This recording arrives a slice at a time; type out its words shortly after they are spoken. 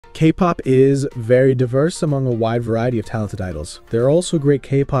K-pop is very diverse among a wide variety of talented idols. There are also great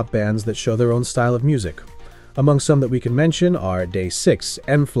K-pop bands that show their own style of music. Among some that we can mention are Day 6,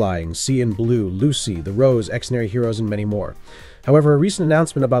 M-Flying, C in Blue, Lucy, The Rose, Exnary Heroes, and many more. However, a recent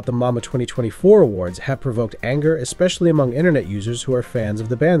announcement about the Mama 2024 awards have provoked anger, especially among internet users who are fans of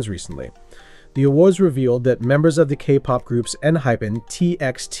the bands recently. The awards revealed that members of the K-pop groups ENHYPEN,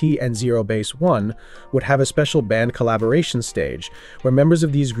 TXT, and Zero Base One would have a special band collaboration stage, where members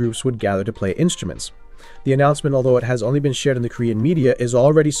of these groups would gather to play instruments. The announcement, although it has only been shared in the Korean media, is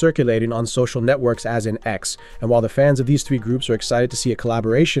already circulating on social networks as in X, and while the fans of these three groups are excited to see a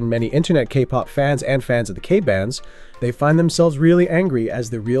collaboration, many internet K-pop fans and fans of the K-bands, they find themselves really angry as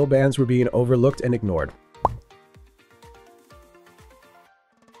the real bands were being overlooked and ignored.